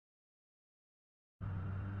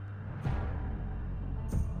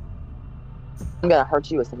I'm gonna hurt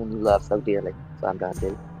you with something you love so dearly. So I'm gonna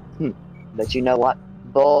do. But you know what?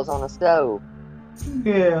 Balls on the stove.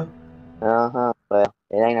 Yeah. Uh-huh. Well,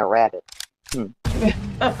 it ain't a rabbit. Yeah.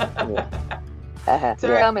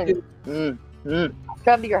 Come and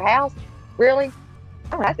come to your house? Really?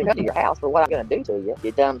 I don't have to come to your house for what I'm gonna do to you,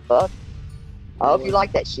 you dumb fuck. I hope you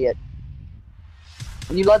like that shit.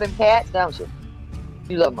 You love them cats, don't you?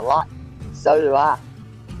 You love them a lot. So do I.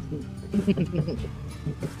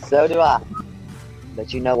 So do I.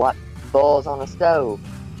 But you know what? Balls on the stove.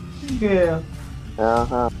 Yeah.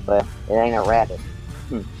 Uh-huh. Well, it ain't a rabbit.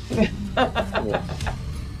 Yeah.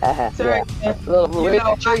 Terry, Yeah. Little you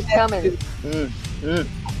know, tree's coming.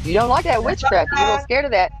 You don't like that witchcraft. You're a little scared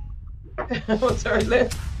of that. Terry Lynn.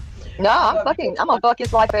 No, I'm gonna fuck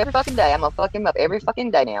his life every fucking day. I'm gonna fuck him up every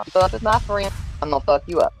fucking day now. You fuck with my friend, I'm gonna fuck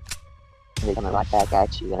you up. I'm coming right back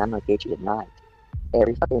at you, and I'm gonna get you tonight.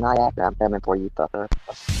 Every fucking night after, I'm coming for you, fucker.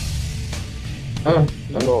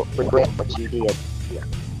 You will regret what you did.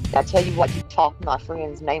 I tell you what, you talk my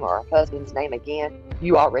friend's name or her husband's name again,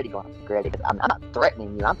 you already gonna regret it. I'm not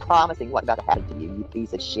threatening you. I'm promising what's about to happen to you, you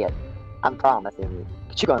piece of shit. I'm promising you,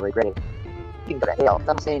 but you're gonna regret it. You can go to hell.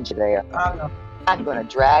 I'm sending you there. I'm gonna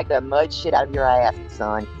drag the mud shit out of your ass,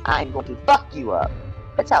 son. I'm going to fuck you up.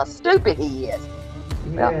 That's how stupid he is.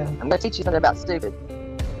 Yeah. I'm gonna teach you something about stupid.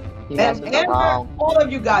 You And wrong. all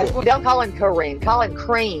of you guys. Don't call him Kareem. Call him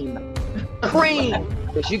Cream. Cream.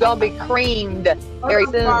 Because you're gonna be creamed very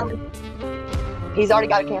soon. He's already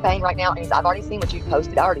got a campaign right now, and I've already seen what you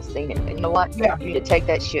posted. I already seen it. And you know what? Yeah. You need to take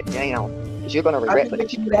that shit down. Because you're gonna regret putting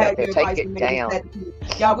shit out there. Take it down.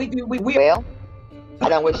 Yeah, we do. Well, I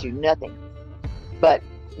don't wish you nothing. But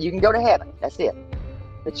you can go to heaven. That's it.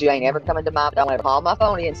 But you ain't ever coming to my... Don't ever call my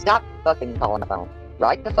phone in. Stop fucking calling my phone.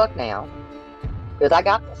 Right the fuck now. Because I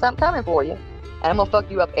got something coming for you. And I'm gonna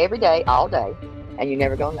fuck you up every day, all day. And you're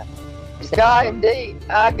never gonna know. Got him, D.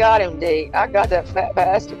 I got him, D. I got that fat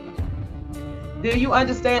bastard. Do you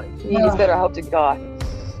understand? You just better hope to God.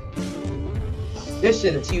 This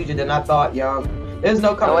shit is huger than I thought, y'all. There's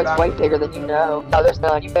no coming back. No, it's way bigger than you know. No, there's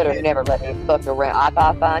none. You better never let me fuck around. If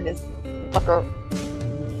I find this fucker,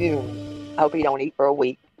 I hope he don't eat for a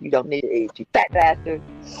week. You don't need to eat, you fat bastard.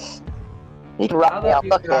 He can rock now.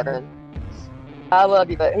 Fuck heaven. I love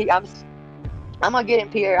you, but I'm gonna get him,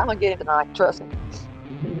 Pierre. I'm gonna get him tonight. Trust me.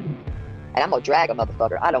 And I'm gonna drag a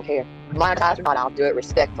motherfucker. I don't care. Monetized or not, I'll do it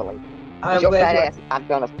respectfully. Your fat ass, I'm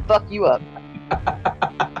gonna fuck you up.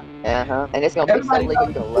 And it's gonna be so legal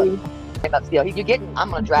you're gonna love it. Still, you're getting. I'm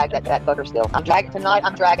gonna drag that fat fucker still. I'm dragging tonight.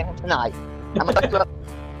 I'm dragging him tonight. I'm gonna fuck you up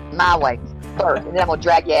my way first, and then I'm gonna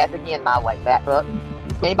drag your ass again my way, fat fuck.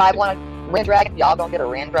 Anybody want a Ren dragon? Y'all gonna get a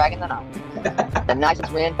Ren dragon tonight. The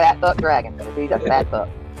nicest Ren fat fuck dragon. Because he's a fat fuck.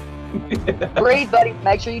 Breathe, buddy.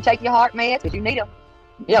 Make sure you take your heart meds because you need them.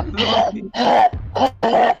 Yep.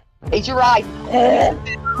 Eat your rice.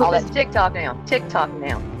 All that TikTok now. TikTok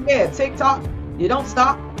now. Yeah, TikTok. You don't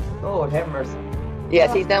stop. Lord have mercy.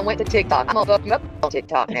 Yes, he's done went to TikTok. I'm gonna fuck you up on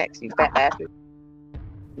TikTok next, you fat bastard.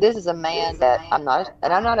 This is a man that I'm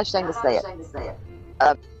not ashamed to say it.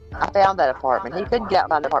 I found that apartment. He couldn't get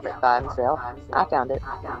out of the apartment by himself. I found it.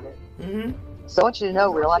 So I want you to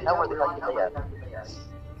know, Real, I know where the fuck you live.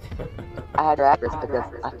 I had your address because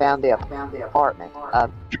I found the apartment.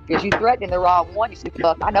 Because you threatening the wrong one, you stupid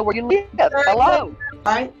fuck. I know where you live. Hello.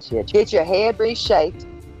 Right? Shit, get your head reshaped.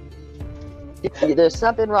 There's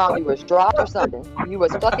something wrong. You was dropped or something. You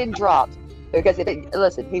was fucking dropped. Because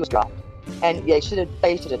listen, he was dropped. And they should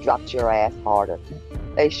have dropped your ass harder.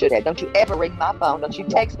 They should have. Don't you ever ring my phone. Don't you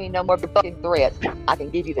text me no more fucking threats. I can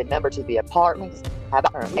give you the number to the apartments. How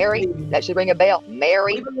about her? Mary? That should ring a bell.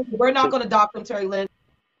 Mary? We're not going to dock him, Terri Lynn.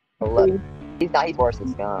 Look, he's worse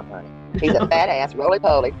than scum, honey. He's a fat ass,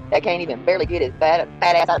 roly-poly. That can't even barely get his fat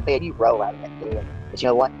ass out of bed. You roll out of that bed. But you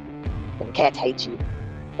know what? The cats hate you.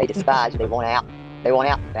 They despise you. They want out. They want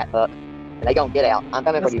out, fat fuck. And they gonna get out. I'm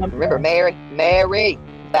coming for you. Remember, Mary? Mary!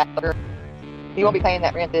 Fat fucker. He won't be paying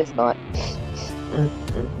that rent this month.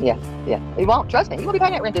 Yeah. He won't. Trust me. He won't be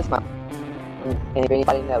paying that rent this month. And if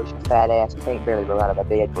anybody knows you fat ass, you can't barely roll out of the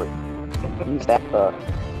bed for you. You fat fuck.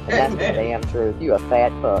 And that's the damn truth. You a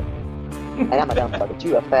fat fuck. And I'm a dumb fuck, but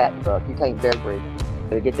you a fat fuck. You can't barely breathe.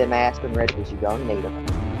 So get them aspirin ready because you gonna need them.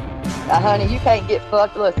 Honey, you can't get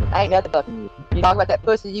fucked. Listen, ain't nothing fucking you. You talk about that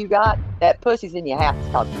pussy you got? That pussy's in your house. It's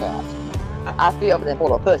called cat. I feel for them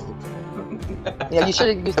full of pussies. You know, you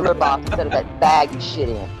should have used a litter box instead of that bag you shit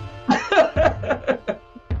in.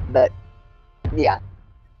 But, yeah.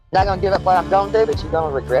 Not gonna give up what I'm gonna do, but you're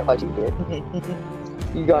gonna regret what you did.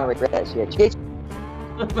 You're gonna regret that shit.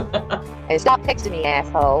 And stop texting me,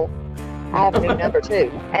 asshole. I have a new number too,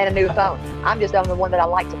 and a new phone. I'm just on the one that I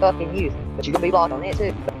like to fucking use, but you can be blocked on it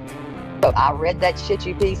too. So I read that shit,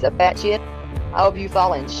 you piece of fat shit. I hope you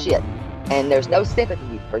fall in shit. And there's no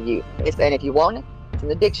sympathy for you. And if you want it, it's in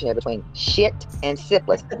the dictionary between shit and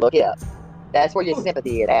syphilis. Look it up. That's where your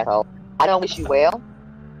sympathy is, asshole. I don't wish you well.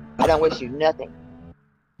 I don't wish you nothing.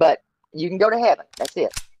 But you can go to heaven. That's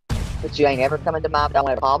it. But you ain't ever coming to my. I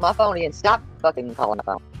want to call my phone and stop fucking calling my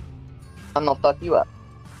phone. I'm gonna fuck you up.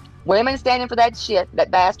 Women standing for that shit,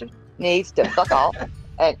 that bastard, needs to fuck off.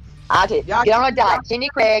 And I tell you, get on a diet. Cindy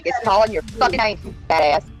Craig is calling your fucking name, fat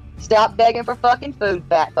ass. Stop begging for fucking food,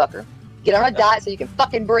 fat fucker. Get on a diet so you can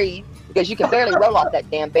fucking breathe, because you can barely roll off that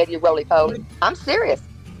damn bed, you roly-poly. I'm serious.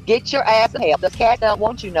 Get your ass in hell. Those cats don't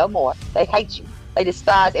want you no more. They hate you. They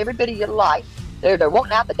despise every bit of your life. They're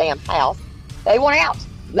wanting out the damn house. They want out.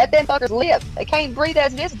 Let them fuckers live. They can't breathe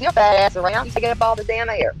as it is with your fat ass around. You taking up all the damn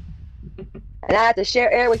air. And I have to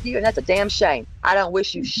share air with you, and that's a damn shame. I don't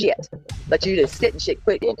wish you shit. But you just sit and shit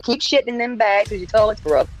quick. And keep shitting in them bags because your toilet's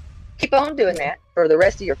broke. Keep on doing that for the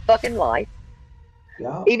rest of your fucking life.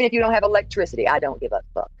 Yeah. Even if you don't have electricity, I don't give a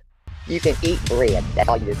fuck. You can eat bread. That's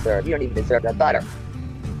all you deserve. You don't even deserve the butter.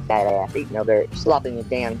 Fat ass eating over there, slopping your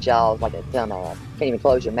damn jaws like a dumbass. Can't even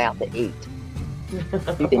close your mouth to eat.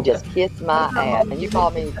 You can just kiss my ass. And you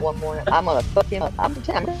call me one morning, I'm gonna fuck him up. I'm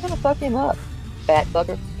gonna fuck him up. Fat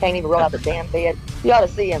fucker. Can't even roll out the damn bed. You ought to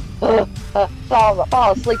see him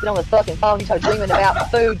fall sleeping on the fucking phone. You start dreaming about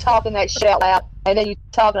food, talking that shit out loud, and then you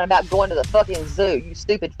talking about going to the fucking zoo. You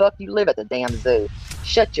stupid fuck. You live at the damn zoo.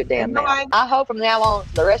 Shut your damn mouth. I hope from now on,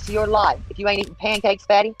 the rest of your life, if you ain't eating pancakes,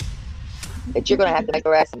 fatty, that you're gonna have to make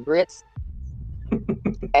your ass some grits and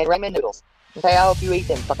ramen noodles. Okay, I hope you eat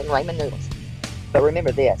them fucking ramen noodles. But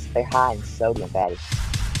remember this, they're high in sodium, fatty.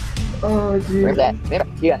 Oh, geez. Remember that?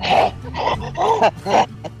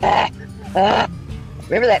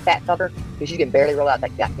 Remember that fat fucker? Because you can barely roll out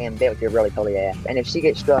that goddamn bed with your roly-poly ass. And if she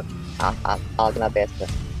gets struck, I'll do my best to,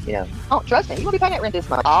 Oh, trust me, you're going to be paying that rent this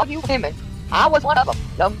month. All you women, I was one of them,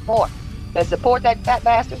 no more, that support that fat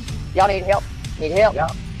bastard. Y'all need help. Need help.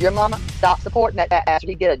 Yeah. Your mama, stop supporting that fat bastard.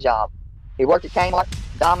 He get a job. He worked at Kmart,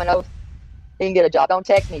 Domino's. He can get a job. Don't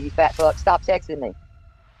text me, you fat fuck. Stop texting me.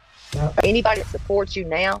 Yeah. Anybody that supports you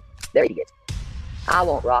now, they're idiots. I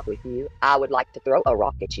won't rock with you. I would like to throw a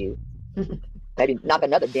rock at you. Maybe knock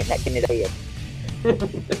another dent in that kid's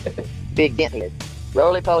head. Big dent head.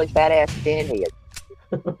 Roly-poly, fat ass dented head.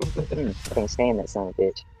 I can't stand that son of a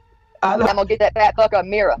bitch. I'm gonna get that fat fucker a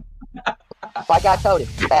mirror. Like I told him.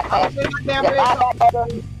 Fat ass.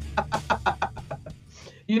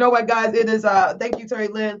 You know what, guys? It is thank you, Terri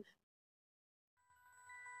Lynn.